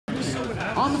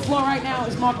On the floor right now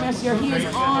is Mark Messier. He is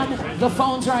on the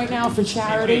phones right now for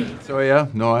charity. So yeah,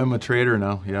 no, I'm a trader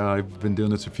now. Yeah, I've been doing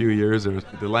this a few years.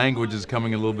 The language is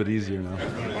coming a little bit easier now.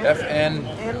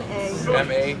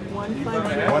 FNMA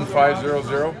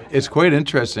 1500. It's quite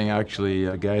interesting,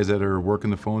 actually. Guys that are working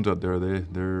the phones out there,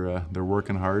 they're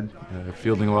working hard,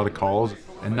 fielding a lot of calls.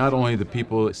 And not only the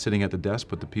people sitting at the desk,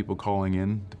 but the people calling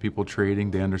in, the people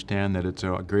trading. They understand that it's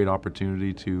a great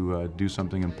opportunity to do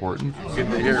something important. Good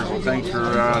to hear. Well, thanks for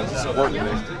supporting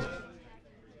me.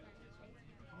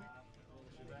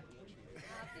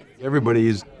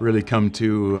 Everybody's really come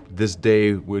to this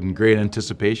day with great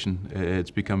anticipation. It's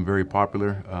become very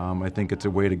popular. I think it's a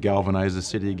way to galvanize the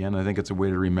city again. I think it's a way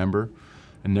to remember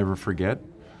and never forget.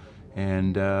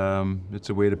 And it's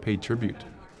a way to pay tribute.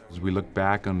 As we look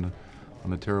back on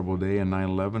the terrible day in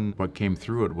 9/11, what came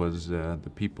through it was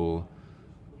the people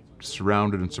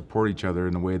surrounded and support each other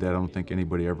in a way that I don't think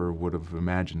anybody ever would have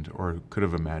imagined or could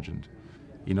have imagined.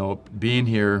 You know, being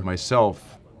here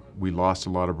myself, we lost a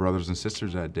lot of brothers and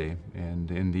sisters that day, and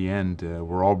in the end,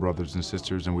 we're all brothers and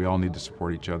sisters, and we all need to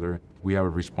support each other. We have a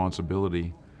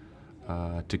responsibility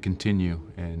to continue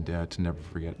and to never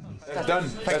forget. That's done.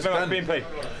 That's done.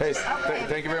 Hey,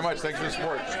 thank you very much. Thanks for the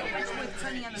support.